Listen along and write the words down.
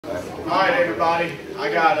Alright everybody,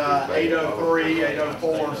 I got 803,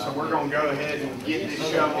 804, so we're going to go ahead and get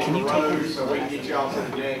this show on the road so we can get y'all to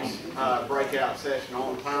the next breakout session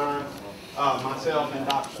on time. Myself and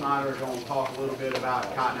Dr. Snider are going to talk a little bit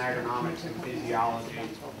about cotton agronomics and physiology.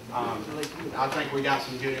 I think we got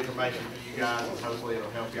some good information for you guys, and hopefully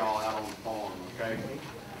it'll help y'all out on the farm, okay?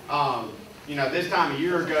 You know, this time a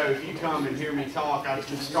year ago, if you come and hear me talk, I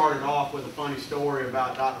just started off with a funny story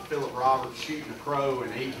about Dr. Philip Roberts shooting a crow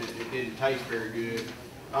and eating it. It didn't taste very good.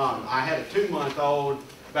 I had a 2-month-old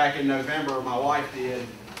back in November, my wife did,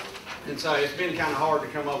 and so it's been kind of hard to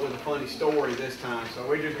come up with a funny story this time, so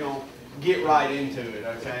we're just going to get right into it,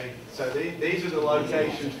 okay? So these are the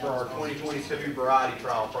locations for our 2022 variety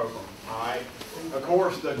trial program, all right? Of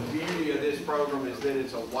course, the beauty of this program is that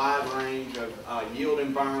it's a wide range of yield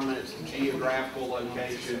environments, geographical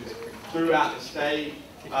locations throughout the state,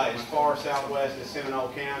 as far southwest as Seminole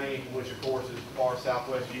County, which of course is as far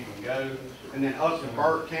southwest you can go. And then up to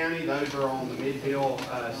Burke County, those are on the Mid-Hill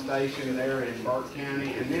station there in Burke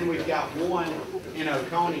County. And then we've got one in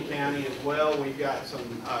Oconee County as well. We've got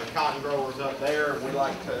some cotton growers up there, and we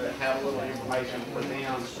like to have a little information for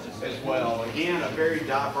them as well. Again, a very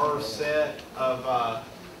diverse set of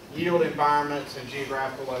yield environments and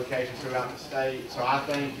geographical locations throughout the state. So I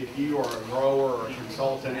think if you are a grower or a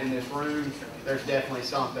consultant in this room, there's definitely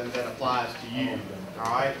something that applies to you,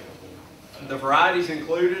 all right? The varieties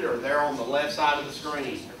included are there on the left side of the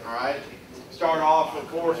screen, all right? Start off, of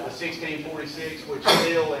course, with 1646, which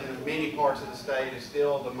still in many parts of the state is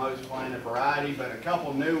still the most planted variety, but a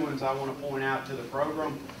couple new ones I want to point out to the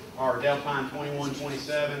program are Delpine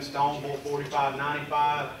 2127, Stoneville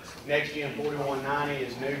 4595, Next Gen 4190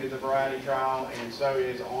 is new to the variety trial, and so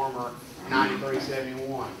is Armor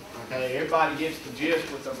 9371. Okay, everybody gets the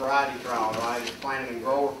gist with the variety trial, right? It's planted in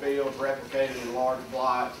grower fields, replicated in large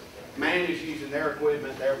plots, managed using their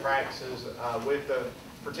equipment, their practices with the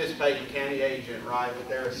participating county agent, right, with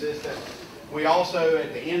their assistant. We also,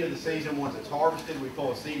 at the end of the season, once it's harvested, we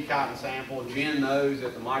pull a seed cotton sample, gin those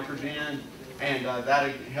at the microgen, and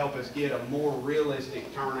that'll help us get a more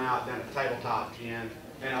realistic turnout than a tabletop gin,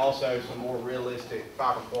 and also some more realistic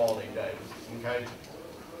fiber quality data, okay?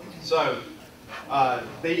 So,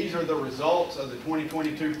 these are the results of the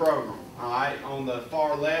 2022 program, all right? On the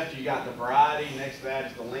far left, you got the variety. Next to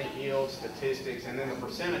that is the lint yield, statistics, and then the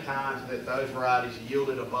percent of times that those varieties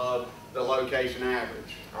yielded above the location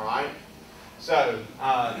average, all right? So,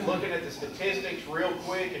 looking at the statistics real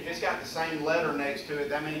quick, if it's got the same letter next to it,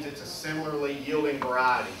 that means it's a similarly yielding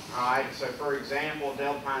variety, all right? So, for example,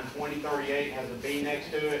 Delpine 2038 has a B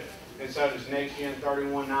next to it, and so does Next Gen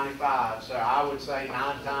 3195. So, I would say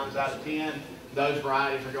 9 times out of 10, those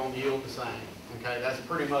varieties are going to yield the same, okay? That's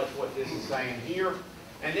pretty much what this is saying here.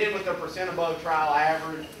 And then with the percent above trial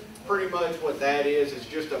average, pretty much what that is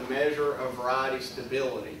just a measure of variety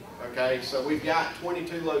stability. Okay, so we've got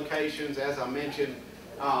 22 locations, as I mentioned,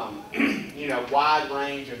 you know, wide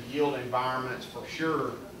range of yield environments for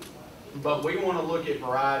sure, but we want to look at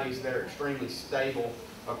varieties that are extremely stable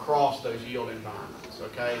across those yield environments,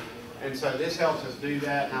 okay? And so this helps us do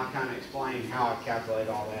that, and I'll kind of explain how I calculate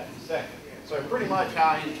all that in a second. So pretty much how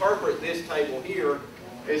I interpret this table here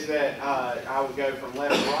is that I would go from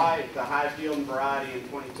left to right. The highest yielding variety in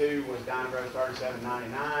 22 was Dynagro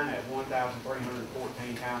 3799 at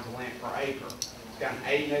 1,314 pounds of lint per acre. It's got an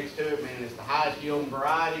A next to it, meaning it's the highest yielding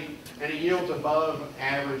variety, and it yields above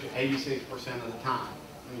average 86% of the time.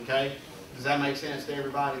 Okay? Does that make sense to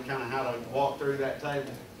everybody, kind of how to walk through that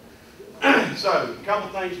table? So, a couple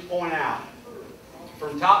things to point out.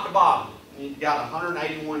 From top to bottom, you've got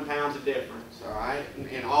 181 pounds of difference, all right,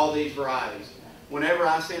 in all these varieties. Whenever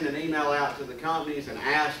I send an email out to the companies and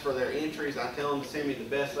ask for their entries, I tell them to send me the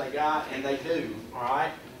best they got, and they do, all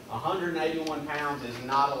right? 181 pounds is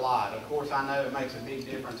not a lot. Of course, I know it makes a big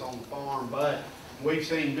difference on the farm, but we've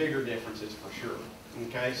seen bigger differences for sure,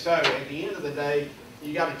 okay? So at the end of the day,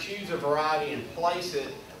 you got to choose a variety and place it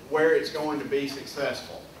where it's going to be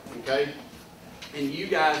successful, okay? And you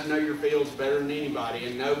guys know your fields better than anybody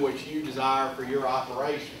and know what you desire for your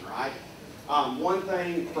operation, right? One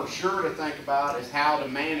thing for sure to think about is how to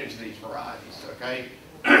manage these varieties, okay?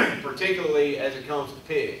 Particularly as it comes to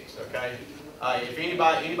pigs, okay? If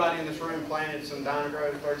anybody in this room planted some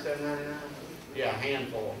Dynagro 3799? Yeah, a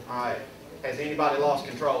handful. All right. Has anybody lost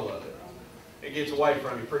control of it? It gets away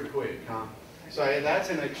from you pretty quick, huh? So that's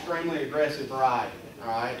an extremely aggressive variety, all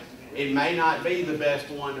right? It may not be the best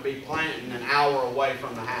one to be planting an hour away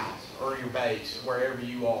from the house or your base, wherever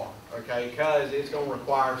you are, okay? Because it's going to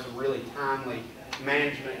require some really timely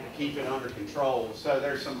management to keep it under control. So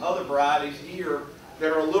there's some other varieties here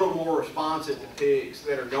that are a little more responsive to ticks,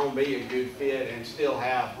 that are going to be a good fit and still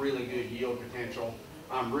have really good yield potential.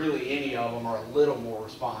 Really any of them are a little more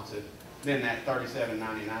responsive than that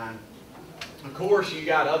 37.99. Of course, you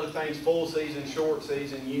got other things, full season, short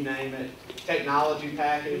season, you name it. Technology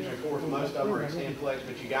package, of course, most of them are Extendflex,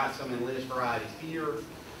 but you got some Enlist varieties here.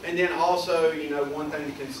 And then also, you know, one thing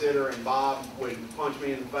to consider, and Bob would punch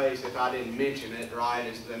me in the face if I didn't mention it, right,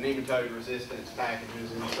 is the nematode resistance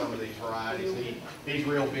packages in some of these varieties. He's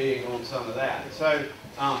real big on some of that. So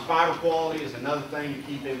fiber quality is another thing to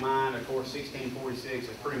keep in mind. Of course, 1646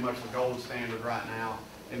 is pretty much the gold standard right now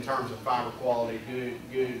in terms of fiber quality,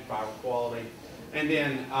 good fiber quality. And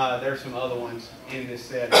then there's some other ones in this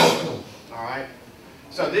set. All right.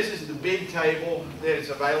 So this is the big table that is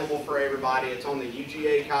available for everybody. It's on the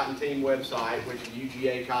UGA Cotton Team website, which is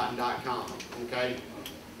ugacotton.com. Okay.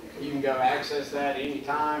 You can go access that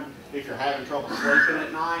anytime. If you're having trouble sleeping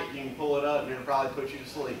at night, you can pull it up and it'll probably put you to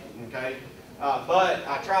sleep. Okay. But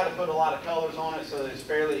I try to put a lot of colors on it so that it's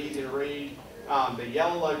fairly easy to read. The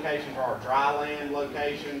yellow locations are our dry land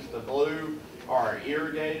locations. The blue are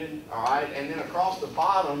irrigated. All right. And then across the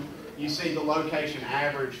bottom, you see the location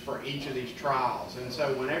average for each of these trials. And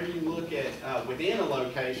so whenever you look at within a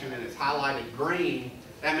location and it's highlighted green,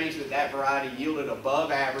 that means that that variety yielded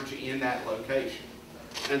above average in that location.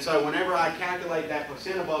 And so whenever I calculate that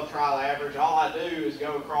percent above trial average, all I do is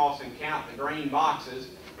go across and count the green boxes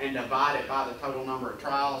and divide it by the total number of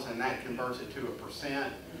trials, and that converts it to a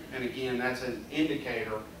percent. And again, that's an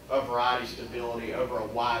indicator of variety stability over a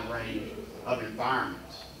wide range of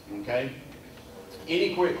environments. Okay?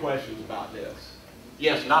 Any quick questions about this?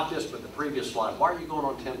 Yes, not this, but the previous slide. Why are you going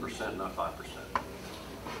on 10%, not 5%?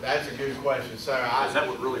 That's a good question. So that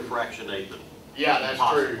would really fractionate the... Yeah,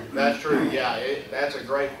 that's true. That's true. Yeah, that's a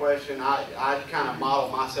great question. I kind of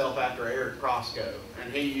model myself after Eric Prosco,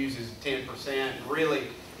 and he uses 10%. Really,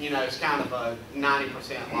 you know, it's kind of a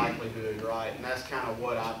 90% likelihood, right? And that's kind of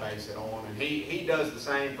what I base it on. And he does the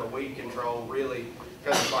same for weed control, really,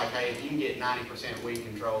 because it's like, hey, if you can get 90% weed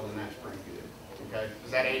control, then that's pretty good. Okay,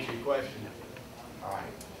 does that answer your question? All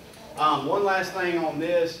right. One last thing on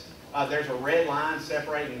this, there's a red line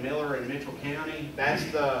separating Miller and Mitchell County. That's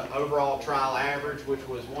the overall trial average, which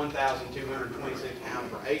was 1,226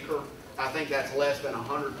 pounds per acre. I think that's less than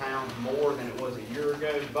 100 pounds more than it was a year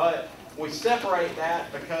ago. But we separate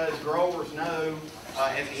that because growers know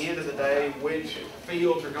at the end of the day which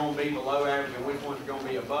fields are going to be below average and which ones are going to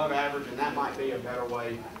be above average, and that might be a better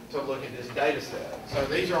way to look at this data set. So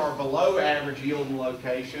these are our below average yielding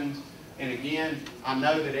locations. And again, I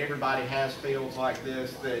know that everybody has fields like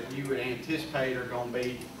this that you would anticipate are going to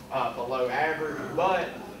be below average, but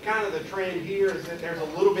kind of the trend here is that there's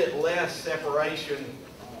a little bit less separation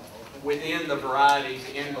within the varieties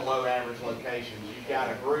in below average locations. You've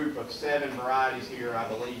got a group of 7 varieties here, I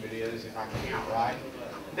believe it is, if I can count right,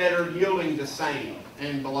 that are yielding the same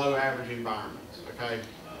in below average environments. Okay.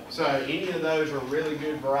 So any of those are really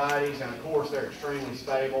good varieties, and of course they're extremely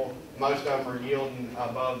stable. Most of them are yielding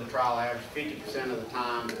above the trial average 50% of the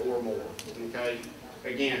time or more. Okay,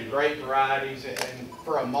 again, great varieties and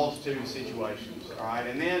for a multitude of situations. All right,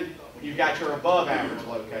 and then you've got your above average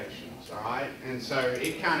locations. All right, and so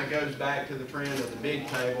it kind of goes back to the trend of the big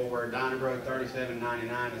table where Dynagrowth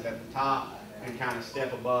 37.99 is at the top and kind of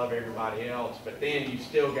step above everybody else. But then you've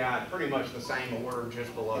still got pretty much the same order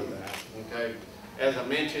just below that. Okay. As I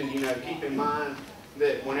mentioned, you know, keep in mind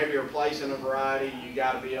that whenever you're placing a variety, you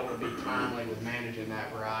got to be able to be timely with managing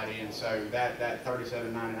that variety. And so that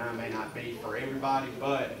 37.99 may not be for everybody,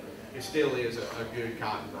 but it still is a good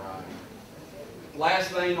cotton variety.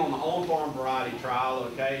 Last thing on the on-farm variety trial,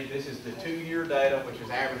 okay, this is the 2-year data, which is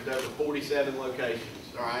averaged over 47 locations.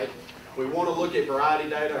 All right. We want to look at variety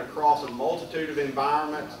data across a multitude of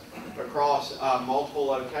environments, across multiple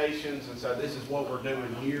locations, and so this is what we're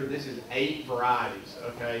doing here. This is 8 varieties,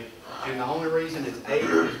 okay? And the only reason it's 8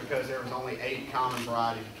 is because there was only 8 common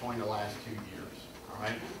varieties between the last 2 years, all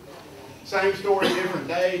right? Same story, different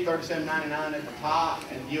day, 37.99 at the top,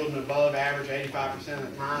 and yielding above average 85%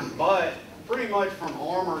 of the time, but pretty much from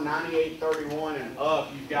Armor 9831 and up,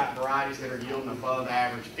 you've got varieties that are yielding above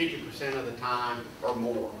average 50% of the time or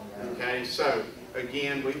more. Okay, so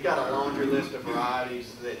again, we've got a laundry list of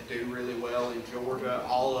varieties that do really well in Georgia.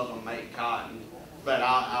 All of them make cotton, but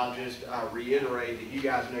I'll just reiterate that you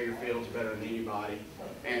guys know your fields better than anybody,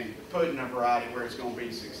 and putting a variety where it's going to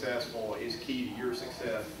be successful is key to your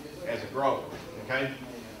success as a grower. Okay.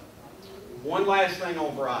 One last thing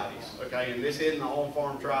on varieties, okay, and this isn't an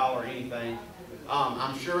on-farm trial or anything.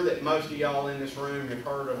 I'm sure that most of y'all in this room have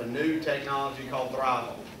heard of a new technology called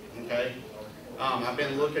Thrival, okay? I've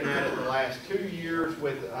been looking at it the last 2 years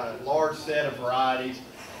with a large set of varieties.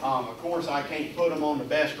 Of course, I can't put them on the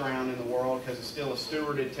best ground in the world because it's still a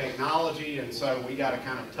stewarded technology, and so we got to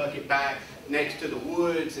kind of tuck it back next to the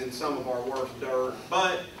woods and some of our worst dirt.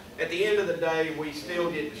 But at the end of the day, we still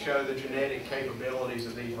get to show the genetic capabilities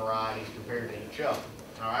of these varieties compared to each other.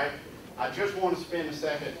 All right. I just want to spend a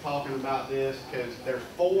second talking about this because there's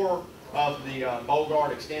 4 of the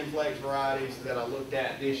Bogart XtendFlex varieties that I looked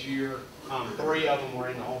at this year. 3 of them were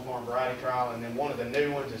in the on-farm variety trial, and then one of the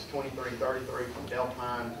new ones is 2333 from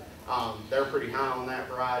Delpine. They're pretty high on that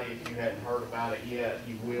variety. If you hadn't heard about it yet,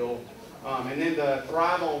 you will. And then the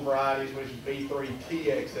Thrive-On varieties, which is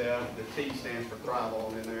B3TXF, the T stands for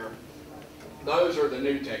Thrive-On in there. Those are the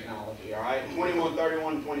new technology, all right?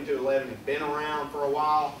 2131 and 2211 have been around for a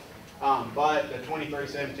while, but the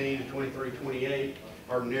 2317 and 2328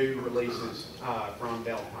 are new releases from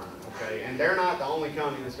Delpine, okay? And they're not the only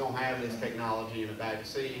company that's going to have this technology in a bag of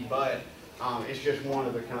seed, but it's just one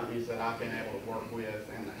of the companies that I've been able to work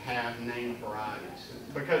with and have named varieties.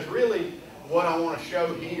 Because really, what I want to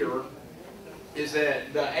show here is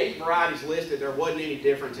that the 8 varieties listed, there wasn't any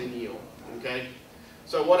difference in yield, okay?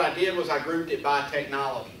 So what I did was I grouped it by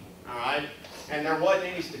technology, all right? And there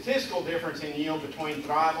wasn't any statistical difference in yield between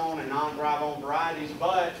Thrive-On and non-Thrive-On varieties,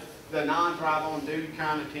 but the non-Thrive-On do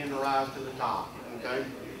kind of tend to rise to the top, okay?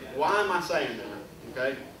 Why am I saying that,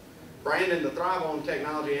 okay? Brandon, the Thrive-On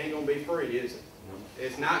technology ain't going to be free, is it?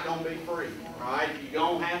 It's not going to be free, all right? You're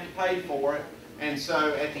going to have to pay for it. And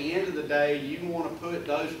so at the end of the day, you want to put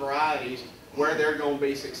those varieties where they're going to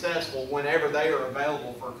be successful whenever they are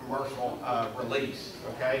available for commercial release,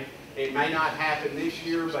 okay? It may not happen this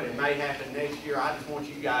year, but it may happen next year. I just want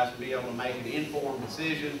you guys to be able to make an informed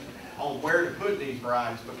decision on where to put these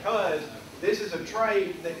varieties, because this is a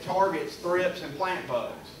trait that targets thrips and plant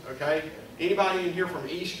bugs, okay? Anybody in here from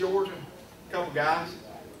East Georgia? A couple guys?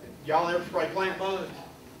 Y'all ever spray plant bugs?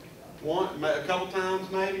 A couple times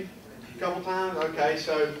maybe? A couple times? Okay,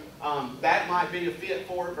 so that might be a fit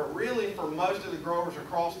for it, but really for most of the growers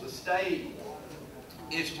across the state,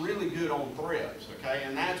 it's really good on thrips, okay?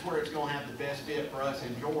 And that's where it's going to have the best fit for us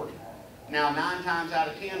in Georgia. Now, 9 times out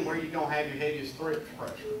of 10, where are you going to have your heaviest thrips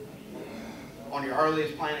pressure? On your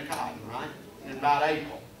earliest planted cotton, right? In about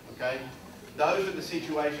April, okay? Those are the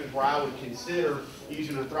situations where I would consider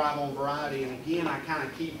using a Thrive-On variety. And again, I kind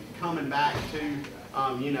of keep coming back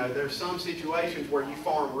to, you know, there's some situations where you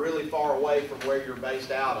farm really far away from where you're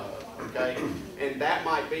based out of, okay? And that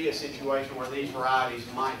might be a situation where these varieties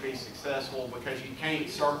might be successful because you can't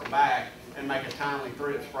circle back and make a timely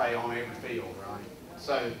thrip spray on every field, right?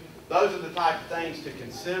 So those are the type of things to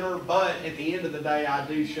consider, but at the end of the day, I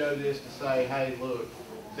do show this to say, hey, look,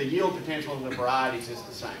 the yield potential of the varieties is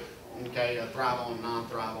the same, okay, a Thrive-On,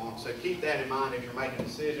 non-Thrive-On. So keep that in mind as you're making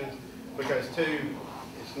decisions, because too,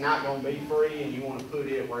 it's not going to be free, and you want to put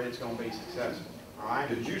it where it's going to be successful, all right?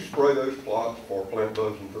 Did you spray those plots for plant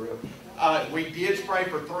bugs and thrips? We did spray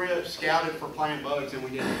for thrips, scouted for plant bugs, and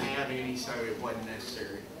we didn't have any, so it wasn't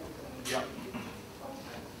necessary. Yep.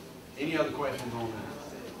 Any other questions on that?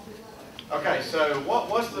 Okay, so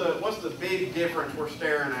what's the big difference we're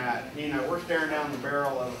staring at? You know, we're staring down the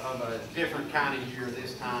barrel of a different kind of year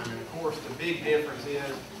this time, and of course the big difference is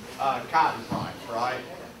cotton price, right?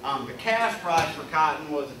 The cash price for cotton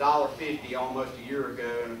was $1.50 almost a year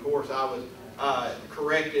ago, and of course I was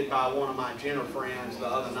corrected by one of my Jenner friends the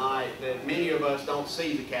other night that many of us don't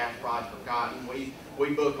see the cash price for cotton. We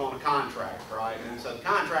book on a contract, right? And so the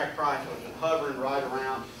contract price was hovering right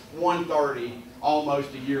around $1.30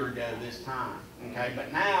 almost a year ago this time, okay?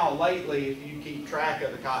 But now, lately, if you keep track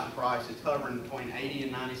of the cotton price, it's hovering between 80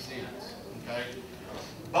 and 90 cents, okay?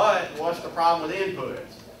 But what's the problem with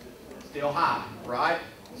inputs? Still high, right?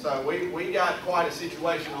 So we got quite a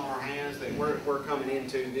situation on our hands that we're coming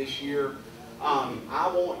into this year.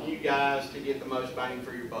 I want you guys to get the most bang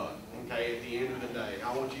for your buck, okay, at the end of the day.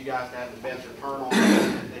 I want you guys to have the best return on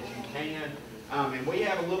investment that you can. And we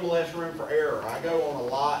have a little less room for error. I go on a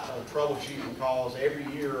lot of troubleshooting calls every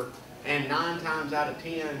year, and 9 times out of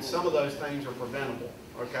 10, some of those things are preventable,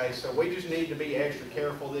 okay? So we just need to be extra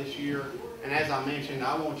careful this year. And as I mentioned,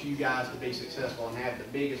 I want you guys to be successful and have the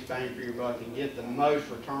biggest bang for your buck and get the most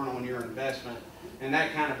return on your investment. And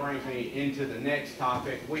that kind of brings me into the next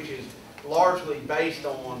topic, which is largely based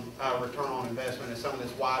on return on investment in some of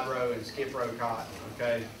this wide row and skip row cotton,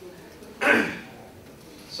 okay?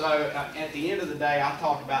 So at the end of the day, I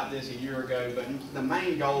talked about this a year ago, but the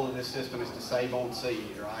main goal of this system is to save on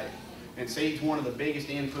seed, right? And seed's one of the biggest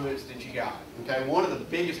inputs that you got, okay? One of the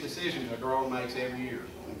biggest decisions a grower makes every year,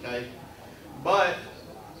 okay? But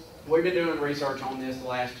we've been doing research on this the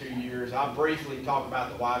last 2 years. I'll briefly talk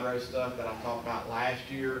about the wide row stuff that I talked about last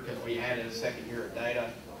year because we added a second year of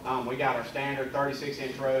data. We got our standard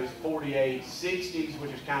 36-inch rows, 48, 60s,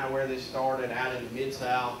 which is kind of where this started out in the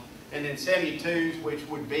Mid-South, and then 72s, which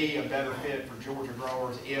would be a better fit for Georgia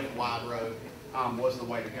growers if wide row was the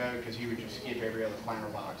way to go, because you would just skip every other planter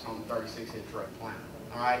box on the 36-inch row planter.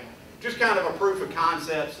 All right, just kind of a proof of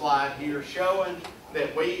concept slide here showing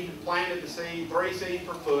that we planted the seed, 3 seeds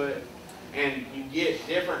per foot, and you get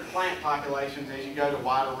different plant populations as you go to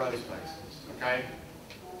wider row spaces. Okay.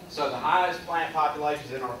 So the highest plant population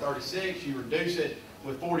is in our 36, you reduce it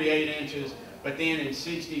with 48 inches, but then in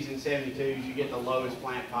 60s and 72s, you get the lowest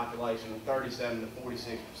plant population of 37 to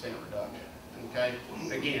 46% reduction. Okay?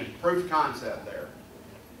 Again, proof of concept there.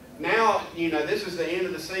 Now, you know, this is the end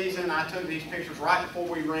of the season. I took these pictures right before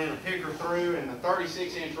we ran a picker through, and the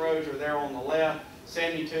 36-inch rows are there on the left,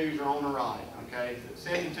 72s are on the right. Okay? The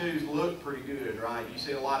 72s look pretty good, right? You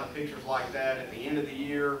see a lot of pictures like that at the end of the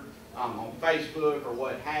year. On Facebook or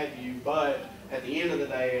what have you, but at the end of the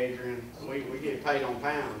day, Adrian, we get paid on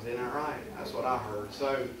pounds, isn't that right? That's what I heard.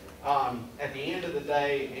 So at the end of the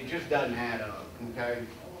day, it just doesn't add up, okay?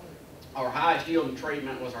 Our highest yielding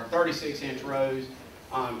treatment was our 36-inch rows,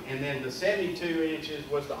 and then the 72 inches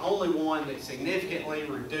was the only one that significantly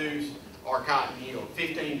reduced our cotton yield,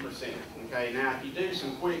 15%, okay? Now, if you do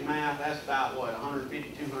some quick math, that's about, what,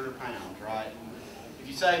 150, 200 pounds, right? If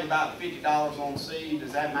you save about $50 on seed,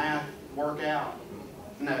 does that math work out?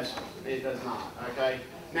 No, sir, it does not, okay?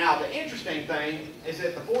 Now, the interesting thing is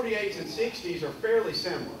that the 48s and 60s are fairly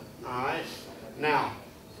similar, all right? Now,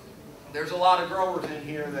 there's a lot of growers in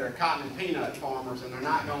here that are cotton and peanut farmers, and they're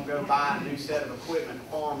not going to go buy a new set of equipment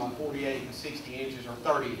to farm on 48 and 60 inches or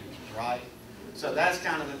 30 inches, right? So that's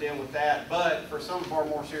kind of the deal with that. But for some of our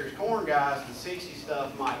more serious corn guys, the 60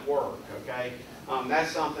 stuff might work, okay?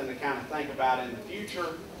 That's something to kind of think about in the future.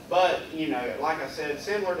 But, you know, like I said,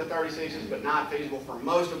 similar to 36s, but not feasible for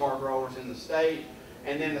most of our growers in the state.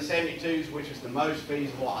 And then the 72s, which is the most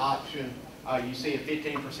feasible option, you see a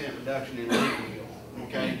 15% reduction in leaf yield,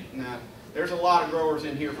 okay? Now, there's a lot of growers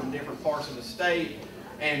in here from different parts of the state.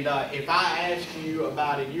 And if I asked you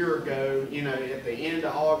about a year ago, you know, at the end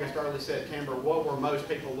of August, early September, what were most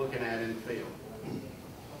people looking at in the field?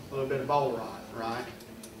 A little bit of boll rot, right?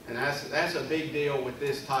 And that's a big deal with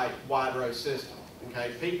this type wide row system.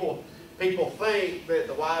 Okay, people think that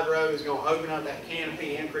the wide row is going to open up that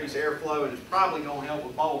canopy, increase airflow, and it's probably going to help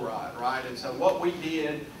with boll rot, right? And so what we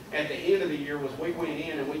did at the end of the year was we went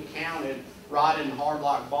in and we counted rotted and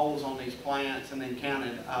hardlock bolls on these plants, and then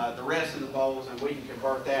counted the rest of the bolls, and we can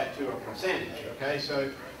convert that to a percentage. Okay,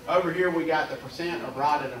 so over here we got the percent of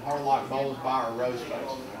rotted and hardlock bolls by our row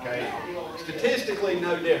space. Okay, statistically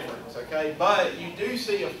no difference. Okay, but you do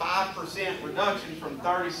see a 5% reduction from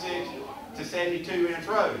 36 to 72-inch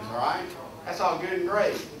rows. All right, that's all good and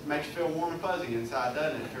great. It makes you feel warm and fuzzy inside,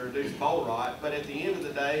 doesn't it, to reduce boll rot? But at the end of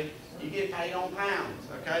the day, you get paid on pounds.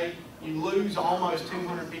 Okay, you lose almost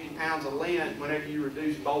 250 pounds of lint whenever you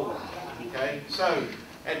reduce boll rot. Okay, so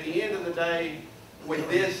at the end of the day, with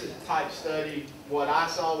this type study, what I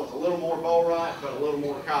saw was a little more boll rot, but a little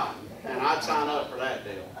more cotton. And I'd sign up for that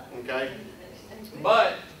deal, okay?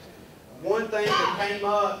 But one thing that came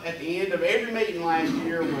up at the end of every meeting last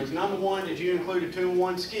year was, number one, did you include a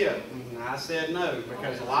 2-in-1 skip? And I said no,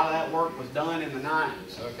 because a lot of that work was done in the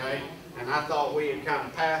 90s, okay? And I thought we had kind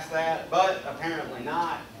of passed that, but apparently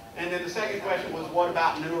not. And then the second question was, what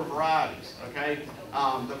about newer varieties, okay?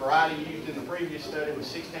 The variety used in the previous study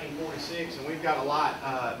was 1646, and we've got a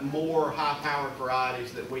lot more high-powered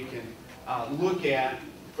varieties that we can look at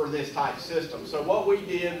for this type system. So what we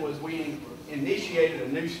did was we initiated a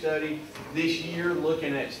new study this year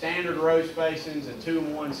looking at standard row spacings, a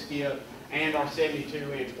 2-in-1 skip, and our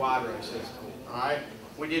 72-inch wide row system, all right?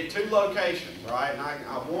 We did 2 locations, right? And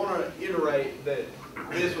I want to iterate that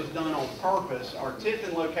this was done on purpose. Our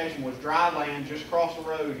Tifton location was dry land just across the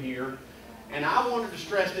road here. And I wanted to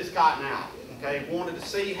stress this cotton out, okay? Wanted to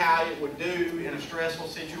see how it would do in a stressful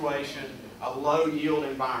situation, a low yield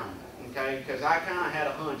environment, okay? Because I kind of had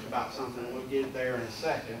a hunch about something, and we'll get there in a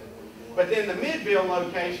second. But then the Midville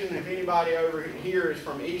location, if anybody over here is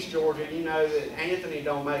from East Georgia, you know that Anthony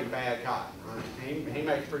don't make bad cotton, right? He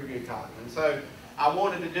makes pretty good cotton. And so I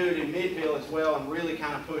wanted to do it in Midville as well and really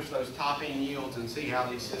kind of push those top end yields and see how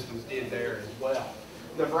these systems did there as well.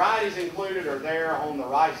 The varieties included are there on the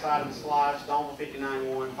right side of the slide: Stoneville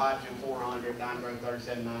 59-1, 52400, Diamond Grove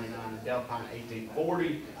 3799, and Delpine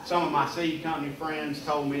 1840. Some of my seed company friends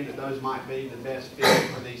told me that those might be the best fit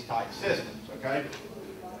for these type systems, okay?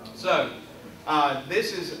 So,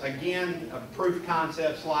 this is, again, a proof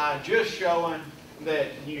concept slide just showing that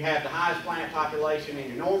you have the highest plant population in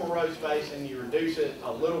your normal row spacing, you reduce it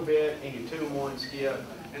a little bit in your 2-in-1 skip,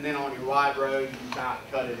 and then on your wide row, you about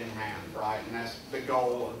cut it in half, right? And that's the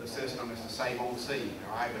goal of the system, is to save on seed,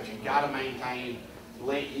 all right? But you've got to maintain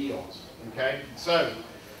lint yields, okay? So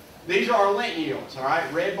these are our lint yields, all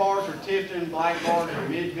right? Red bars are Tifton, black bars are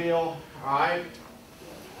Midville, all right?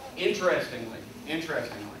 Interestingly,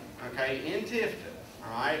 okay, in Tifton,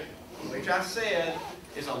 all right, which I said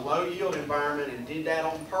is a low yield environment and did that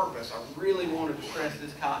on purpose. I really wanted to stress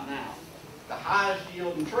this cotton out. The highest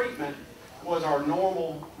yield in treatment was our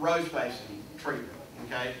normal row spacing treatment,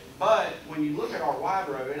 okay? But when you look at our wide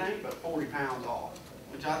row, it ain't but 40 pounds off,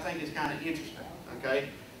 which I think is kind of interesting, okay?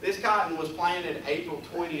 This cotton was planted April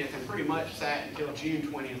 20th and pretty much sat until June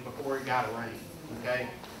 20th before it got a rain, okay?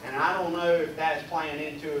 And I don't know if that's playing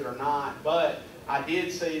into it or not, but I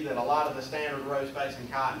did see that a lot of the standard row spacing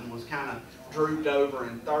cotton was kind of drooped over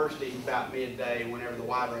and thirsty about midday whenever the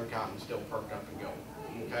wide row cotton was still perked up and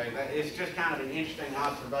going, okay? It's just kind of an interesting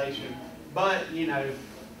observation. But, you know,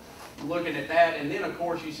 looking at that, and then of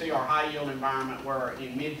course you see our high yield environment where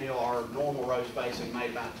in Midville our normal row spacing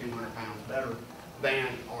made about 200 pounds better than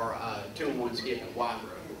our 2-in-1 skip and wide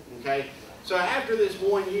row, okay? So after this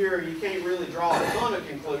 1 year, you can't really draw a ton of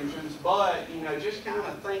conclusions, but, you know, just kind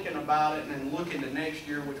of thinking about it and then looking to next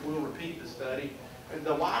year, which we'll repeat the study,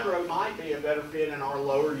 the wide row might be a better fit in our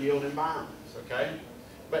lower yield environments, okay?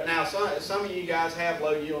 But now some of you guys have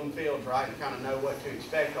low yielding fields, right, and kind of know what to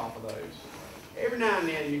expect off of those. Every now and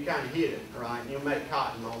then you kind of hit it, right, and you'll make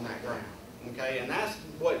cotton on that ground, okay? And that's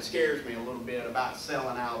what scares me a little bit about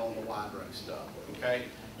selling out on the wide row stuff, okay?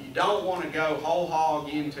 You don't want to go whole hog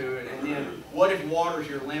into it, and then what if water's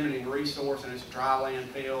your limiting resource and it's a dry land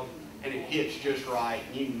field and it hits just right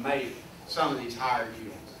and you can make some of these higher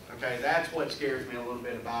yields, okay? That's what scares me a little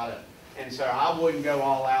bit about it. And so I wouldn't go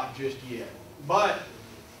all out just yet. But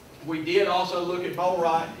we did also look at boll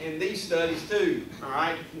rot in these studies too, all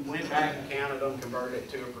right? Went back and counted them, converted it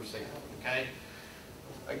to a percent, okay?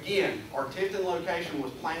 Again, our Tifton location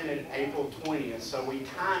was planted April 20th, so we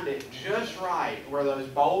timed it just right where those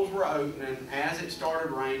bolls were opening as it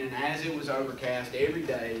started raining, as it was overcast every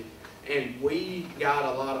day, and we got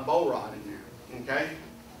a lot of boll rot in there, okay?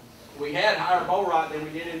 We had higher boll rot than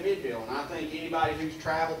we did in Midville, and I think anybody who's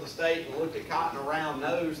traveled the state and looked at cotton around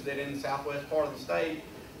knows that in the southwest part of the state,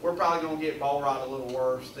 we're probably going to get boll rot a little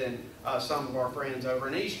worse than some of our friends over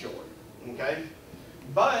in East Georgia, okay?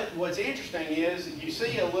 But what's interesting is you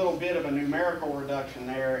see a little bit of a numerical reduction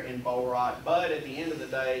there in boll rot, but at the end of the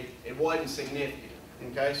day, it wasn't significant,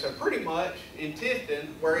 okay? So pretty much in Tifton,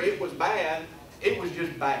 where it was bad, it was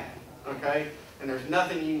just bad, okay? And there's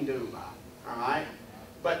nothing you can do about it, all right?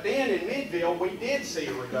 But then in Midville, we did see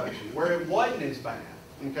a reduction where it wasn't as bad,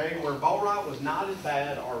 okay? Where boll rot was not as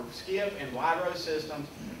bad, our skip and wide row systems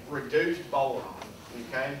reduced boll rot,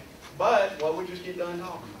 okay? But what we just get done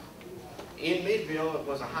talking about. In Midville, it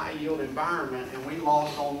was a high yield environment and we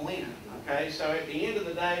lost on lint, okay? So at the end of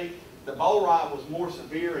the day, the boll rot was more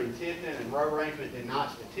severe in Tifton and row arrangement did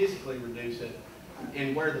not statistically reduce it.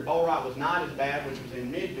 And where the boll rot was not as bad, which was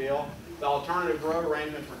in Midville, the alternative row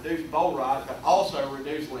arrangements reduced boll rot but also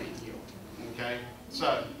reduced lint yield, okay?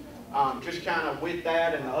 So just kind of with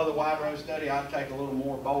that and the other wide row study, I'd take a little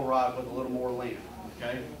more boll rot with a little more lint,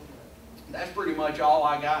 okay? That's pretty much all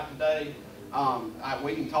I got today.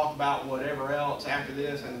 We can talk about whatever else after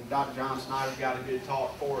this, and Dr. John Snider's got a good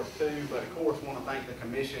talk for us too, but of course want to thank the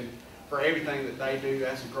commission for everything that they do.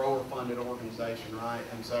 That's a grower-funded organization, right?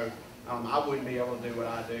 And so I wouldn't be able to do what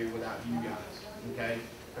I do without you guys, okay?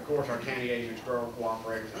 Of course, our county agents, grower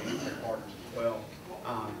cooperators, and their partners as well.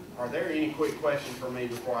 Are there any quick questions for me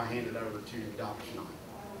before I hand it over to Dr. Snider?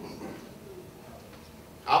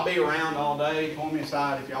 I'll be around all day. Pull me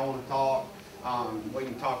aside if y'all want to talk. We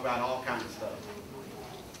can talk about all kinds of stuff.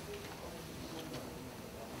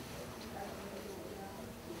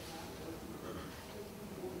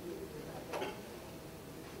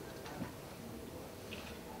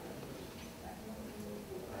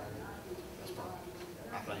 That's perfect,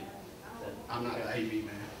 I think. I'm not an AV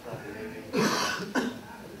man.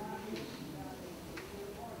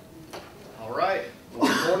 All right. Well,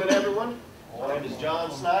 good morning, everyone. My name is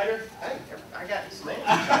John Snider. Hey, I got some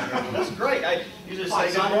answers. That's great. I usually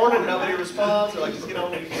say good morning, nobody responds. They're like, just get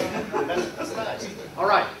on with your That's nice. All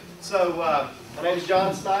right. So my name is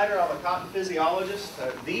John Snider. I'm a cotton physiologist,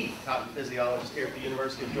 the cotton physiologist here at the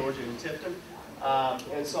University of Georgia in Tifton.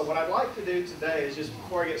 And so what I'd like to do today is just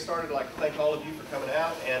before I get started, I'd like to thank all of you for coming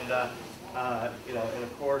out and you know, and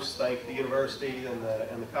of course thank the university and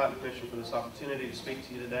the Cotton Commission for this opportunity to speak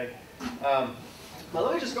to you today. Now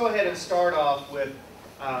let me just go ahead and start off with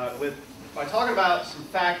by talking about some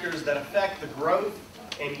factors that affect the growth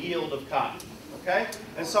and yield of cotton. Okay?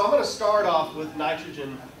 And so I'm going to start off with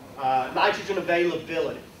nitrogen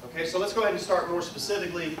availability. Okay, so let's go ahead and start more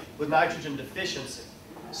specifically with nitrogen deficiency.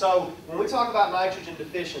 So when we talk about nitrogen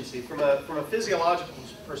deficiency, from a physiological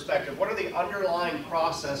perspective, what are the underlying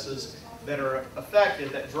processes that are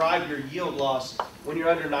affected that drive your yield loss when you're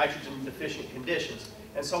under nitrogen deficient conditions?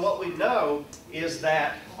 And so what we know is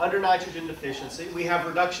that under nitrogen deficiency, we have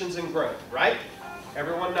reductions in growth, right?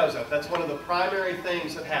 Everyone knows that. That's one of the primary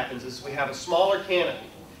things that happens is we have a smaller canopy.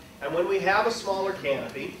 And when we have a smaller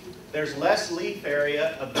canopy, there's less leaf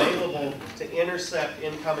area available to intercept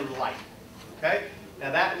incoming light. Okay?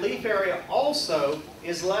 Now that leaf area also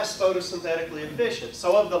is less photosynthetically efficient.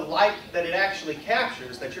 So of the light that it actually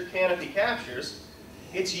captures, that your canopy captures,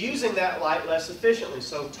 it's using that light less efficiently.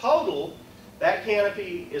 So total, that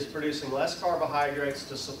canopy is producing less carbohydrates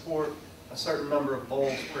to support a certain number of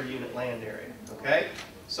bolls per unit land area. Okay?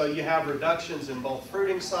 So you have reductions in both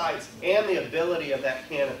fruiting sites and the ability of that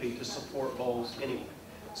canopy to support bolls anyway.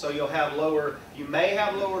 So you may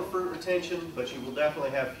have lower fruit retention, but you will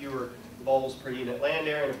definitely have fewer bolls per unit land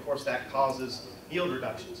area, and of course that causes yield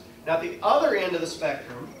reductions. Now at the other end of the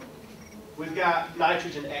spectrum, we've got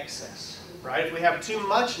nitrogen excess, right? If we have too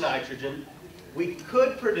much nitrogen, we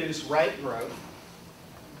could produce rank growth.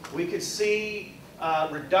 We could see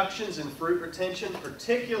reductions in fruit retention,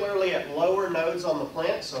 particularly at lower nodes on the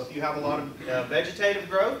plant. So if you have a lot of vegetative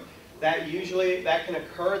growth, that can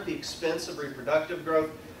occur at the expense of reproductive growth.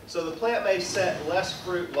 So the plant may set less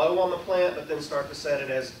fruit low on the plant, but then start to set it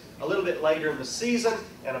as a little bit later in the season.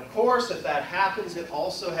 And of course, if that happens, it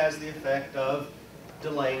also has the effect of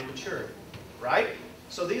delaying maturity, right?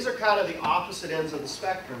 So these are kind of the opposite ends of the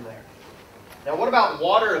spectrum there. Now what about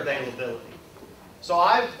water availability? So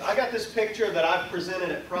I got this picture that I've presented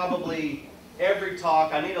at probably every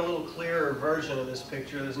talk. I need a little clearer version of this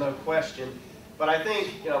picture, there's no question. But I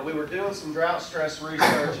think, we were doing some drought stress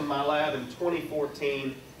research in my lab in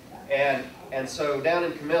 2014. And so down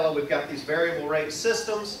in Camilla, we've got these variable rate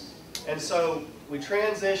systems. And so we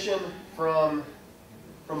transition from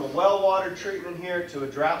a well water treatment here to a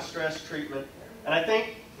drought stress treatment. And I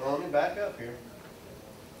think, well, let me back up here.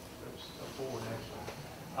 Oops, go forward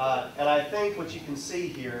actually. And I think what you can see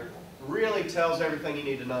here really tells everything you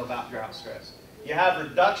need to know about drought stress. You have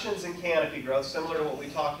reductions in canopy growth, similar to what we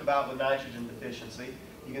talked about with nitrogen deficiency.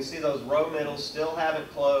 You can see those row middles still haven't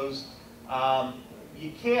closed.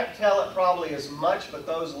 You can't tell it probably as much, but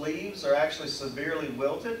those leaves are actually severely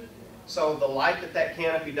wilted. So the light that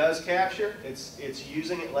canopy does capture, it's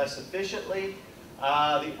using it less efficiently.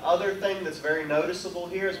 The other thing that's very noticeable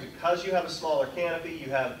here is because you have a smaller canopy, you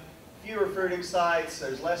have fewer fruiting sites,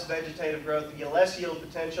 there's less vegetative growth, you get less yield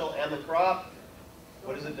potential, and the crop,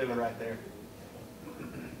 what is it doing right there?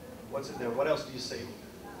 What's it doing? What else do you see?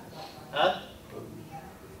 Huh?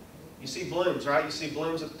 You see blooms, right? You see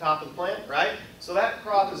blooms at the top of the plant, right? So that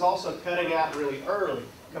crop is also cutting out really early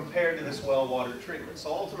compared to this well-watered treatment. So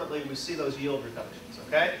ultimately, we see those yield reductions,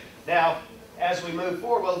 okay? Now, as we move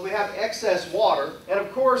forward, well, if we have excess water, and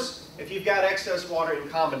of course, if you've got excess water in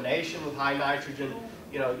combination with high nitrogen,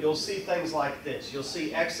 you'll see things like this. You'll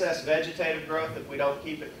see excess vegetative growth if we don't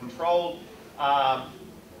keep it controlled.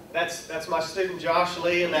 That's my student Josh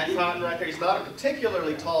Lee in that cotton right there. He's not a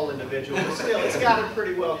particularly tall individual, but still, it's got him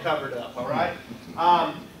pretty well covered up, all right?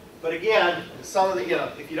 But again, some of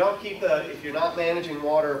the, if you're not managing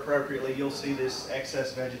water appropriately, you'll see this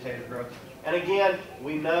excess vegetative growth. And again,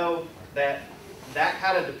 we know that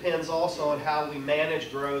kind of depends also on how we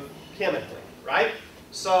manage growth chemically, right?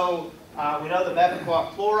 So we know that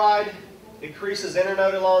methacquat chloride increases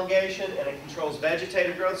internode elongation and it controls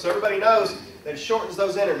vegetative growth. So everybody knows that it shortens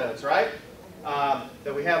those internodes, right?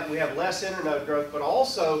 That we have less internode growth, but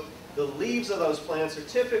also the leaves of those plants are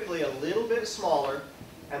typically a little bit smaller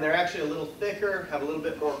and they're actually a little thicker, have a little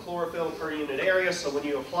bit more chlorophyll per unit area. So when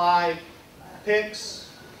you apply picks,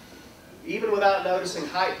 even without noticing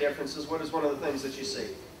height differences, what is one of the things that you see?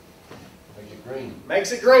 Makes it green.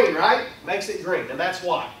 Makes it green, right? Makes it green, and that's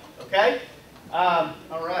why, okay?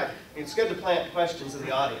 All right, it's good to plant questions in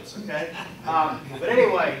the audience, okay? But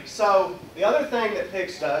anyway, so the other thing that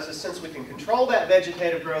PICS does is since we can control that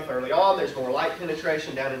vegetative growth early on, there's more light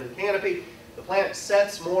penetration down into the canopy, the plant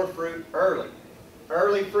sets more fruit early.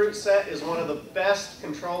 Early fruit set is one of the best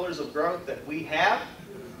controllers of growth that we have,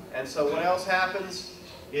 and so what else happens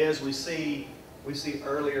is we see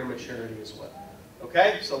earlier maturity as well.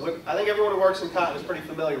 Okay, so I think everyone who works in cotton is pretty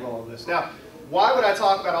familiar with all of this. Now, why would I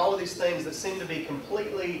talk about all of these things that seem to be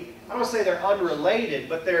completely, I don't want to say they're unrelated,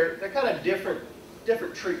 but they're kind of different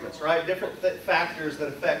treatments, right? Different factors that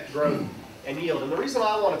affect growth and yield. And the reason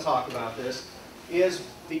I want to talk about this is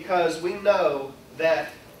because we know that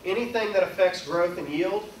anything that affects growth and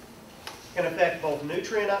yield can affect both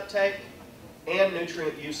nutrient uptake and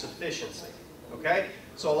nutrient use efficiency. Okay?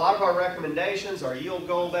 So a lot of our recommendations, our yield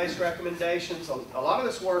goal-based recommendations, a lot of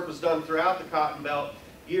this work was done throughout the Cotton Belt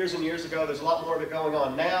years and years ago. There's a lot more of it going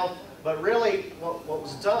on now. But really, what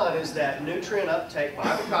was done is that nutrient uptake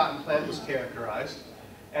by the cotton plant was characterized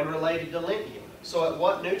and related to lint yield. So at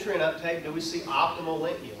what nutrient uptake do we see optimal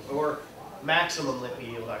lint yield, or maximum lint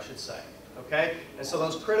yield, I should say? Okay? And so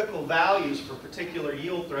those critical values for particular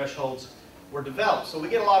yield thresholds were developed. So we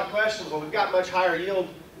get a lot of questions, well, we've got much higher yielding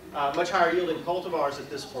cultivars at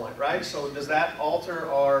this point, right? So does that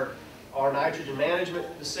alter our nitrogen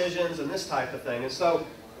management decisions and this type of thing? And so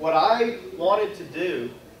what I wanted to do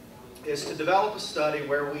is to develop a study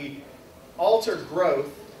where we alter growth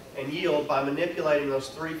and yield by manipulating those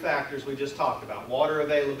three factors we just talked about: water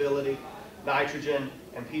availability, nitrogen,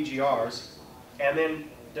 and PGRs, and then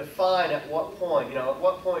define at what point, at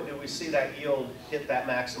what point do we see that yield hit that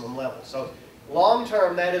maximum level. So long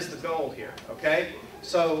term, that is the goal here, okay?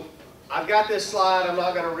 So I've got this slide. I'm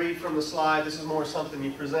not going to read from the slide. This is more something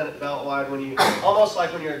you present at Beltwide when you, almost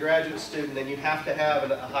like when you're a graduate student and you have to have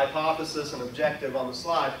a hypothesis and objective on the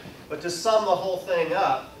slide. But to sum the whole thing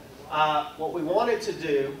up, what we wanted to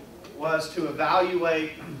do was to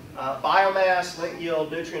evaluate biomass, lint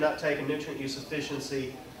yield, nutrient uptake, and nutrient use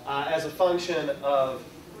efficiency as a function of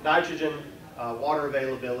nitrogen, water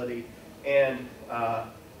availability, and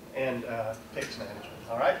PICS management.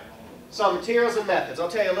 All right? So materials and methods. I'll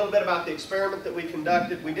tell you a little bit about the experiment that we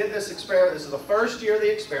conducted. We did this experiment. This is the first year of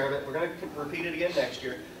the experiment. We're going to repeat it again next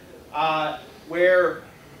year, where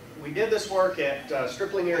we did this work at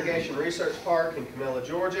Stripling Irrigation Research Park in Camilla,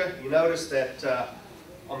 Georgia. You notice that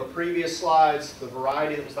on the previous slides, the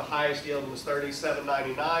variety that was the highest yield was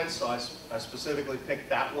 37.99, so I specifically picked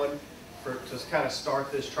that one to kind of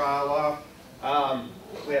start this trial off.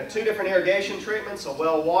 We had two different irrigation treatments, a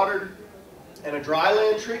well-watered and a dry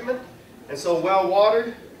land treatment. And so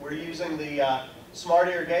well-watered, we're using the Smart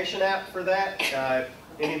Irrigation app for that.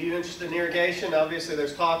 Any of you interested in irrigation, obviously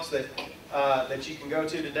there's talks that you can go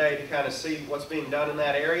to today to kind of see what's being done in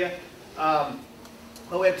that area.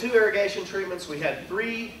 But we had two irrigation treatments. We had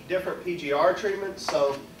three different PGR treatments.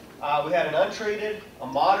 So we had an untreated, a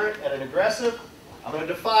moderate, and an aggressive. I'm going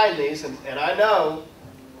to define these, and I know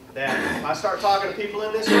that if I start talking to people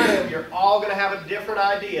in this room, you're all going to have a different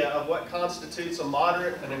idea of what constitutes a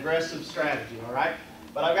moderate and aggressive strategy, all right?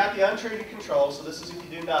 But I've got the untreated control, so this is if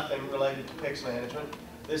you do nothing related to PICS management.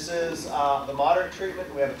 This is the moderate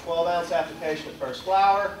treatment. We have a 12-ounce application at first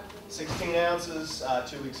flower, 16 ounces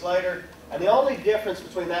 2 weeks later. And the only difference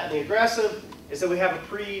between that and the aggressive is that we have a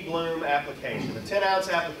pre-bloom application, a 10-ounce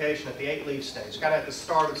application at the 8-leaf stage, kind of at the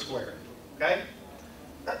start of squaring, okay?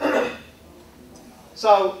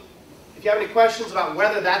 So if you have any questions about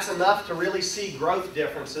whether that's enough to really see growth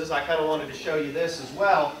differences, I kind of wanted to show you this as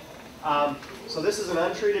well. So this is an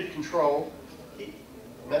untreated control. Keep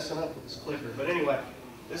messing up with this clicker, but anyway,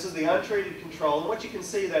 this is the untreated control. And what you can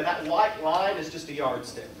see there, that white line is just a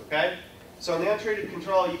yardstick, okay? So in the untreated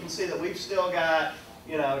control, you can see that we've still got,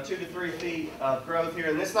 2 to 3 feet of growth here.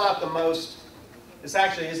 And this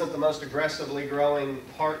actually isn't the most aggressively growing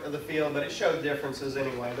part of the field, but it showed differences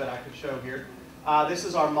anyway that I could show here. This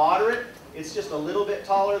is our moderate. It's just a little bit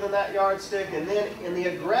taller than that yardstick. And then in the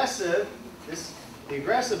aggressive, the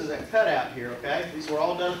aggressive is a cutout here, okay? These were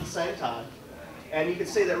all done at the same time. And you can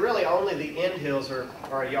see that really only the end hills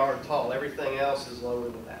are a yard tall. Everything else is lower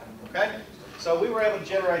than that, okay? So we were able to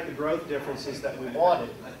generate the growth differences that we wanted.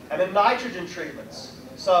 And then nitrogen treatments.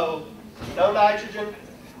 So no nitrogen,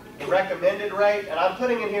 the recommended rate, and I'm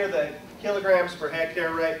putting in here the kilograms per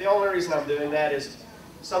hectare rate. The only reason I'm doing that is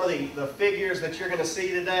some of the figures that you're going to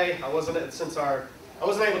see today, I wasn't able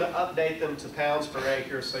to update them to pounds per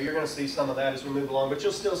acre, so you're going to see some of that as we move along, but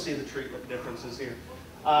you'll still see the treatment differences here.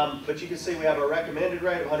 But you can see we have a recommended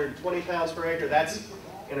rate of 120 pounds per acre. That's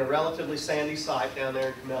in a relatively sandy site down there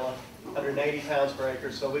in Camilla, 180 pounds per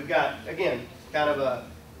acre. So we've got, again, kind of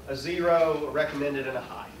a 0, a recommended, and a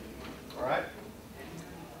high. All right?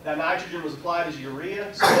 That nitrogen was applied as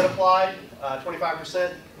urea, split applied,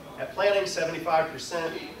 25%. At planting,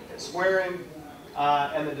 75%. At squaring,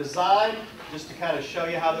 and the design, just to kind of show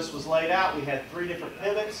you how this was laid out, we had 3 different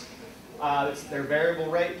pivots. They're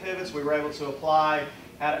variable rate pivots. We were able to apply,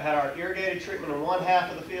 had our irrigated treatment in one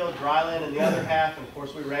half of the field, dry land in the other half, and of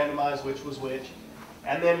course we randomized which was which.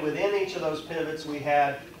 And then within each of those pivots, we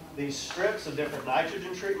had these strips of different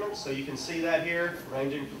nitrogen treatments. So you can see that here,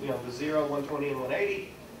 ranging from the 0, 120, and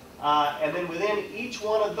 180. And then within each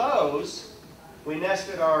one of those, we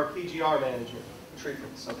nested our PGR management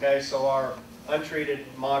treatments, okay? So our untreated,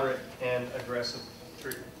 moderate, and aggressive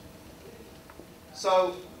treatment.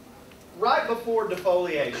 So right before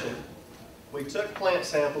defoliation, we took plant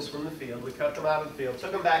samples from the field, we cut them out of the field,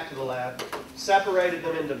 took them back to the lab, separated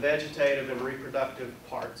them into vegetative and reproductive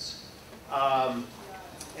parts,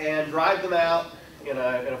 and dried them out in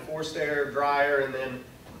a forced air dryer, and then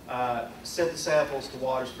sent the samples to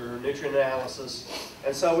Waters for nutrient analysis.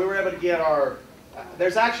 And so we were able to get our,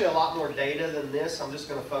 there's actually a lot more data than this. I'm just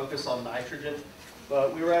going to focus on nitrogen.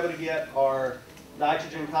 But we were able to get our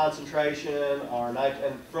nitrogen concentration,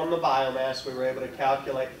 and from the biomass we were able to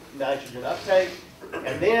calculate nitrogen uptake.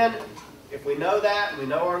 And then if we know that, and we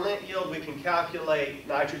know our lint yield, we can calculate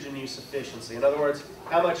nitrogen use efficiency. In other words,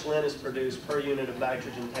 how much lint is produced per unit of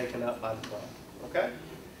nitrogen taken up by the plant. Okay?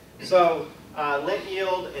 So lint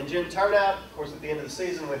yield and gin turnout, of course at the end of the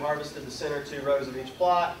season we harvested the center 2 rows of each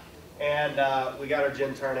plot, and we got our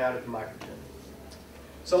gin turnout at the microgen.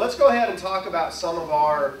 So let's go ahead and talk about some of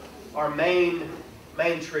our main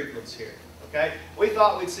treatments here. Okay? We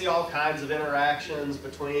thought we'd see all kinds of interactions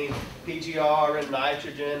between PGR and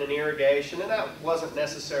nitrogen and irrigation, and that wasn't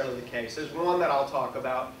necessarily the case. There's one that I'll talk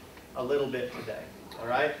about a little bit today. All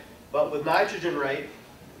right? But with nitrogen rate,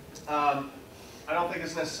 I don't think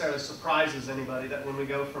this necessarily surprises anybody that when we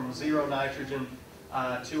go from 0 nitrogen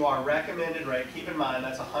to our recommended rate, keep in mind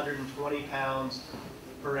that's 120 pounds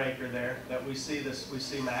per acre there, that we see a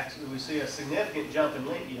significant jump in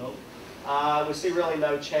lint yield. We see really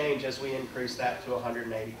no change as we increase that to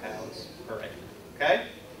 180 pounds per acre. Okay?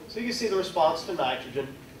 So you can see the response to nitrogen.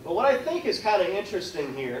 But what I think is kind of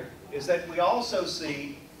interesting here is that we also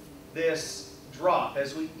see this drop.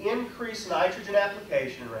 As we increase nitrogen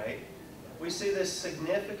application rate, we see this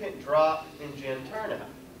significant drop in gin turnout.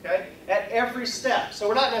 Okay? At every step. So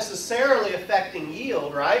we're not necessarily affecting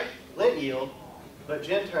yield, right? Lint yield. But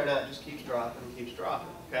gin turnout just keeps dropping and keeps dropping.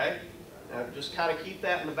 Okay? Now, just kind of keep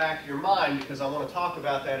that in the back of your mind, because I want to talk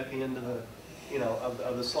about that at the end of the,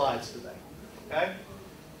 of the slides today. Okay?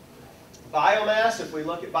 Biomass. If we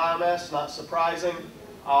look at biomass, not surprising.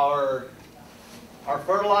 Our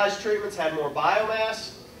fertilized treatments had more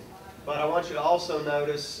biomass, but I want you to also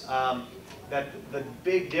notice that the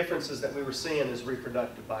big differences that we were seeing is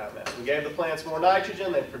reproductive biomass. We gave the plants more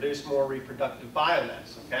nitrogen; they produced more reproductive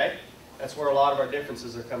biomass. Okay? That's where a lot of our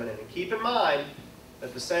differences are coming in. And keep in mind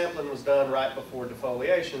that the sampling was done right before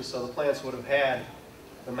defoliation, so the plants would have had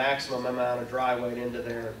the maximum amount of dry weight into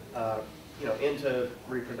their, into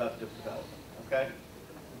reproductive development. Okay?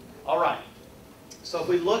 All right. So if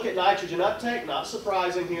we look at nitrogen uptake, not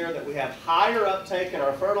surprising here that we have higher uptake in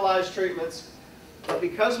our fertilized treatments, but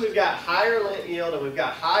because we've got higher lint yield and we've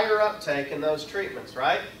got higher uptake in those treatments,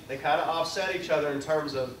 right? They kind of offset each other in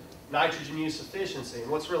terms of nitrogen use efficiency.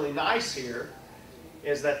 And what's really nice here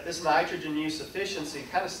is that this nitrogen use efficiency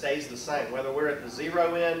kind of stays the same, whether we're at the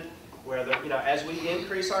 0 end, whether, as we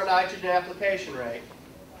increase our nitrogen application rate,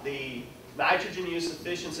 the nitrogen use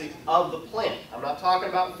efficiency of the plant, I'm not talking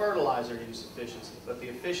about fertilizer use efficiency, but the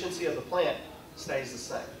efficiency of the plant stays the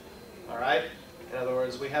same. All right? In other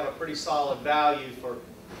words, we have a pretty solid value for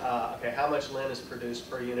how much lint is produced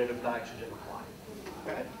per unit of nitrogen applied.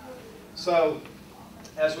 Okay? So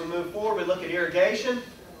as we move forward, we look at irrigation.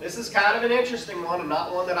 This is kind of an interesting one, and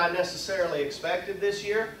not one that I necessarily expected this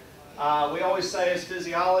year. We always say as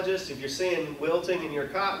physiologists, if you're seeing wilting in your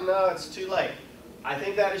cotton, no, it's too late. I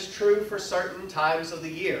think that is true for certain times of the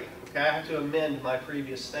year. Okay, I have to amend my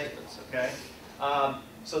previous statements. Okay,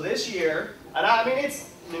 so this year, and I mean it's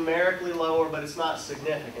numerically lower, but it's not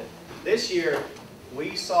significant. This year,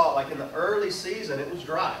 we saw, like in the early season, it was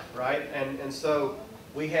dry, right? And so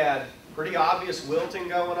we had pretty obvious wilting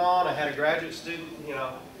going on. I had a graduate student,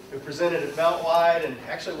 who presented at Beltwide and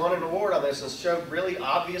actually won an award on this and showed really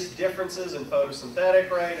obvious differences in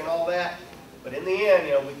photosynthetic rate and all that. But in the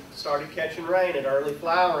end, we started catching rain at early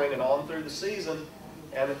flowering and on through the season,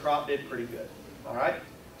 and the crop did pretty good. All right?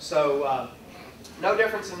 So no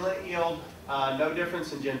difference in lint yield, no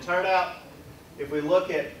difference in gin turnout. If we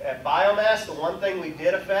look at biomass, the one thing we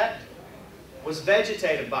did affect was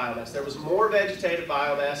vegetative biomass. There was more vegetative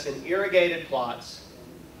biomass in irrigated plots.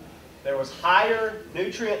 There was higher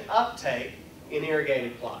nutrient uptake in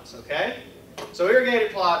irrigated plots, okay? So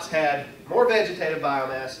irrigated plots had more vegetative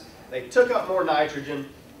biomass. They took up more nitrogen.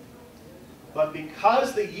 But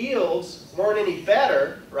because the yields weren't any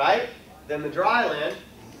better, right, than the dry land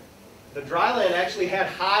actually had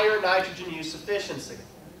higher nitrogen use efficiency.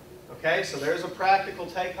 Okay, so there's a practical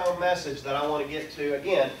take-home message that I want to get to,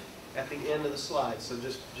 again, at the end of the slide. So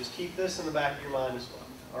just keep this in the back of your mind as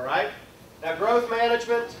well. All right? Now, growth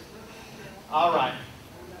management. All right.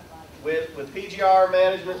 with PGR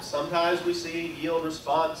management, sometimes we see yield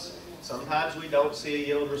response, sometimes we don't see a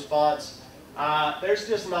yield response. There's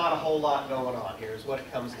just not a whole lot going on here is what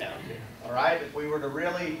it comes down to. All right, if we were to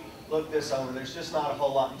really look this over, there's just not a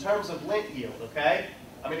whole lot. In terms of lint yield, okay?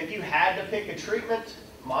 I mean, if you had to pick a treatment,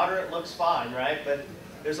 moderate looks fine, right? But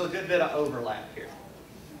there's a good bit of overlap here.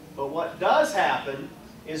 But what does happen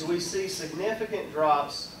is we see significant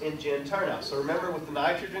drops in gin turnout. So remember with the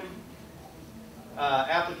nitrogen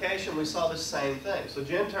application, we saw the same thing. So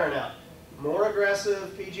gin turnout, more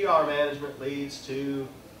aggressive PGR management leads to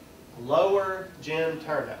lower gin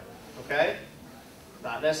turnout, okay?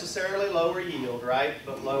 Not necessarily lower yield, right?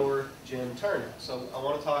 But lower gin turnout. So I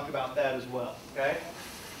want to talk about that as well, okay?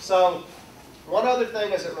 So one other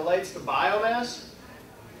thing as it relates to biomass,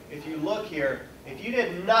 if you look here, if you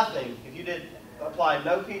did nothing, if you did apply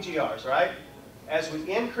no PGRs, right? As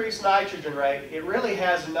we increase nitrogen rate, it really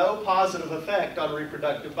has no positive effect on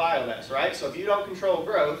reproductive biomass, right? So if you don't control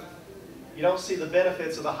growth, you don't see the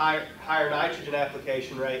benefits of a higher nitrogen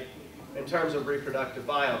application rate in terms of reproductive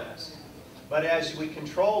biomass. But as we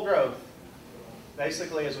control growth,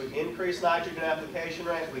 basically as we increase nitrogen application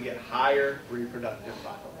rate, we get higher reproductive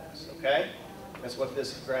biomass, okay? That's what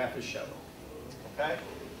this graph is showing, okay?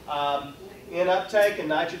 In uptake and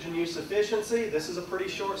nitrogen use efficiency, this is a pretty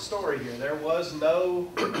short story here. There was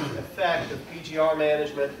no effect of PGR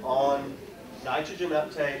management on nitrogen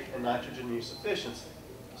uptake and nitrogen use efficiency.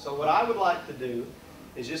 So what I would like to do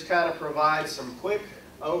is just kind of provide some quick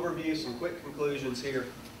overview, some quick conclusions here.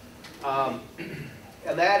 And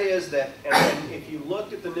that is that, and if you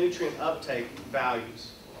looked at the nutrient uptake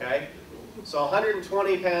values, okay? So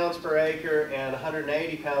 120 pounds per acre and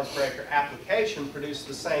 180 pounds per acre application produce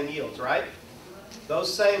the same yields, right?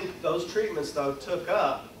 Those treatments though took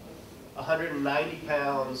up 190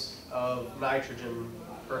 pounds of nitrogen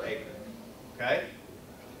per acre, okay?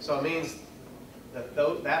 So it means that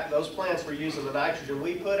those plants were using the nitrogen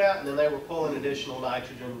we put out, and then they were pulling additional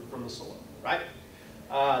nitrogen from the soil, right?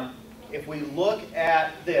 If we look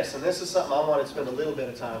at this, and this is something I want to spend a little bit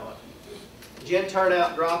of time on. Gin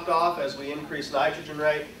turnout dropped off as we increased nitrogen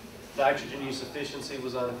rate. Nitrogen use efficiency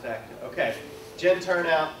was unaffected. Okay, gin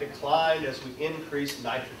turnout declined as we increased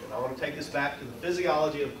nitrogen. I want to take this back to the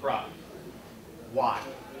physiology of the crop. Why?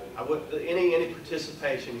 Any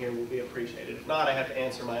participation here will be appreciated. If not, I have to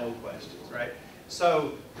answer my own questions, right?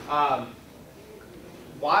 So,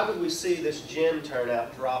 why would we see this gin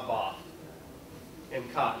turnout drop off in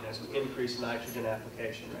cotton as we increase nitrogen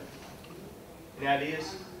application rate? Any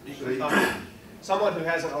ideas? Someone who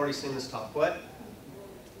hasn't already seen this talk. What?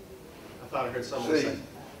 I thought I heard someone say.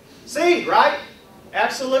 Seed, right?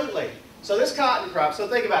 Absolutely. So this cotton crop, so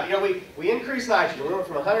think about it. You know, we increased nitrogen. We went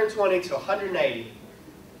from 120 to 180.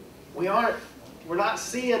 We're not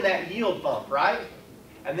seeing that yield bump, right?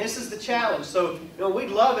 And this is the challenge. So, we'd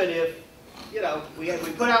love it if, we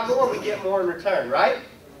put out more, we get more in return, right?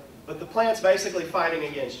 But the plant's basically fighting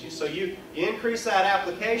against you. So you increase that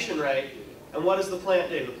application rate, and what does the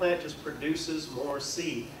plant do? The plant just produces more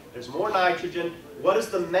seed. There's more nitrogen. What is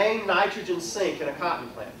the main nitrogen sink in a cotton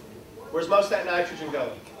plant? Where's most of that nitrogen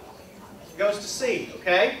going? It goes to seed,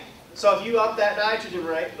 okay? So if you up that nitrogen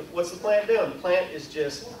rate, what's the plant doing? The plant is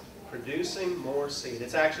just producing more seed.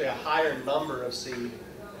 It's actually a higher number of seed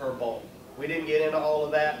per bowl. We didn't get into all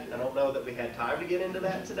of that. I don't know that we had time to get into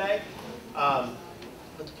that today.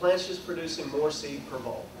 But the plant's just producing more seed per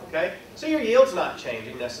bowl, okay? So your yield's not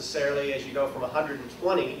changing necessarily as you go from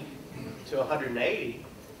 120 to 180,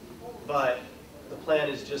 but the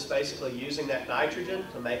plant is just basically using that nitrogen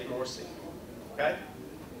to make more seed, okay?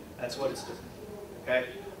 That's what it's doing, okay?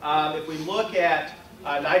 If we look at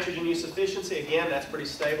nitrogen use efficiency, again, that's pretty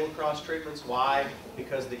stable across treatments. Why?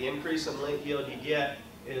 Because the increase in lint yield you get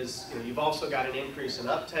is, you've also got an increase in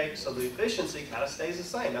uptake, so the efficiency kind of stays the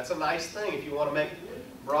same. That's a nice thing if you want to make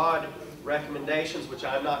broad recommendations, which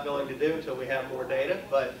I'm not going to do until we have more data,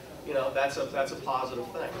 but that's a positive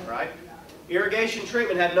thing, right? Irrigation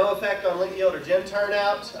treatment had no effect on lint yield or gin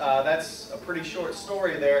turnout. That's a pretty short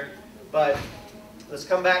story there, but let's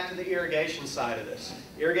come back to the irrigation side of this.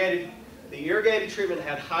 The irrigated treatment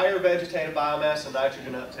had higher vegetative biomass and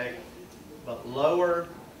nitrogen uptake, but lower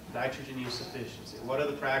nitrogen use efficiency. What are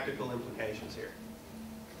the practical implications here?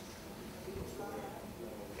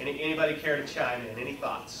 Anybody care to chime in? Any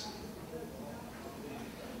thoughts?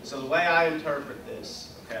 So the way I interpret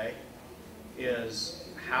this, okay, is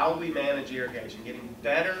how we manage irrigation, getting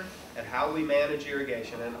better at how we manage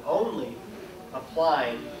irrigation, and only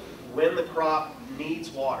applying when the crop needs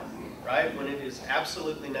water, right? When it is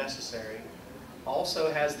absolutely necessary,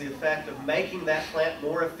 also has the effect of making that plant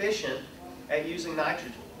more efficient at using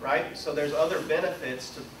nitrogen, right? So there's other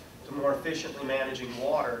benefits to to more efficiently managing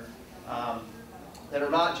water that are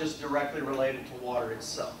not just directly related to water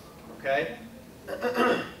itself, okay?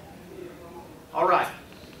 All right,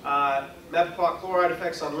 methacquat chloride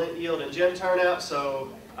effects on lint yield and gin turnout.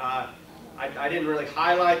 So I didn't really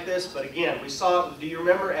highlight this, but again, we saw, do you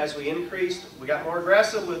remember as we increased, we got more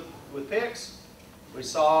aggressive with picks, we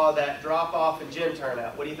saw that drop off in gin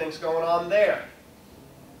turnout. What do you think's going on there?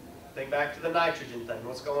 Think back to the nitrogen thing.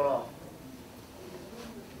 What's going on?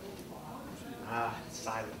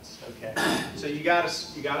 Silence. Okay. So you got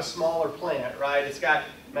a smaller plant, right?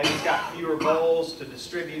 Maybe it's got fewer bowls to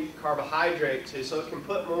distribute carbohydrate to, so it can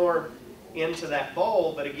put more into that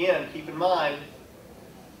bowl. But again, keep in mind,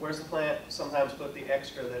 where's the plant sometimes put the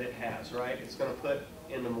extra that it has, right? It's going to put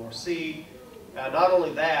into more seed. Not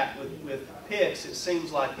only that, with picks, it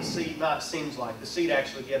seems like the seed, the seed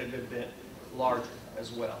actually get a good bit larger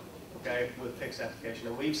as well, okay, with picks application.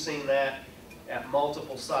 And we've seen that at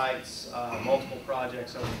multiple sites, multiple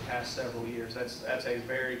projects over the past several years. That's a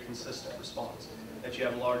very consistent response, that you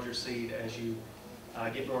have larger seed as you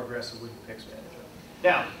get more aggressive with the picks management.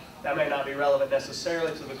 Now, that may not be relevant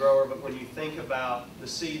necessarily to the grower, but when you think about the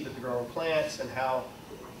seed that the grower plants and how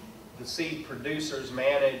the seed producers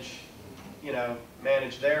manage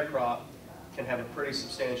their crop, can have a pretty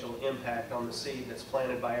substantial impact on the seed that's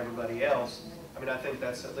planted by everybody else. I mean, I think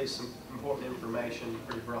that's at least some important information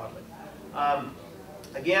pretty broadly.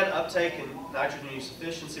 Again, uptake and nitrogen use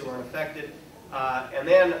efficiency were unaffected. And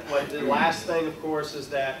then the last thing, of course, is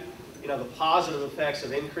that the positive effects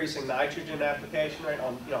of increasing nitrogen application rate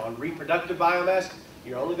on reproductive biomass,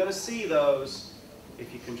 you're only going to see those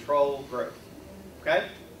if you control growth. Okay?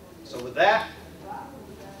 So with that,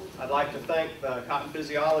 I'd like to thank the Cotton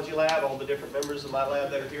Physiology Lab, all the different members of my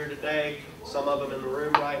lab that are here today, some of them in the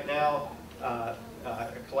room right now. I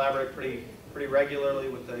collaborate pretty regularly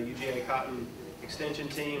with the UGA Cotton Extension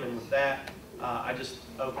team, and with that, I just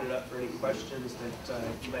open it up for any questions that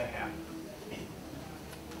you may have.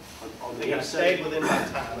 On I the think I end stayed study, within my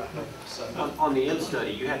time, I hope. So. on the end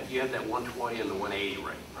study, you had that 120 and the 180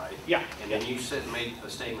 rate, right? Yeah. And then you made a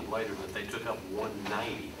statement later that they took up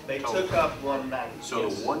 190. They total. took up 190. So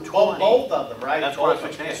yes. the 120. Both of them, right? That's what I was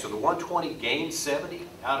Both going to ask. So the 120 gained 70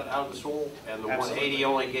 out of the soil, and the Absolutely. 180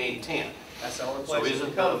 only gained 10. That's the only So place it isn't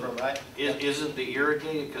can come from, right? Isn't the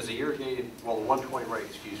irrigated, because the irrigated, well, the 120 rate,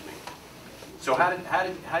 excuse me. So how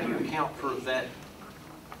do you account for that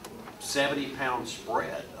 70-pound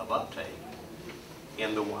spread of uptake?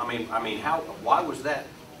 In the, why was that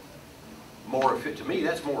more efficient? To me,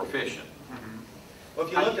 that's more efficient. Well,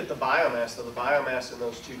 if you look at the biomass, though, the biomass in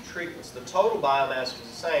those two treatments, the total biomass was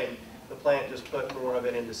the same. The plant just put more of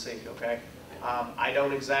it into seed, okay? I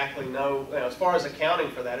don't exactly know, as far as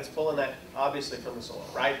accounting for that, it's pulling that obviously from the soil,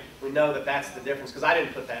 right? We know that that's the difference, because I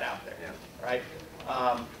didn't put that out there, right?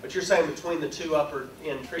 But you're saying between the two upper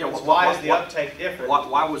end treatments, why is the uptake different?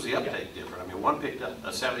 Why was the uptake different? I mean, one picked up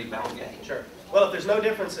a 70-pound gain. Sure. Well, if there's no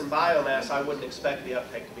difference in biomass, I wouldn't expect the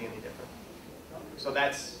uptake to be any different. So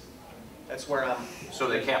that's where I'm. So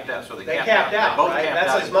they capped out. They capped out, They both right? capped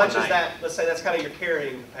That's out as at much as 190. that. Let's say that's kind of your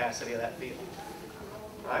carrying capacity of that field.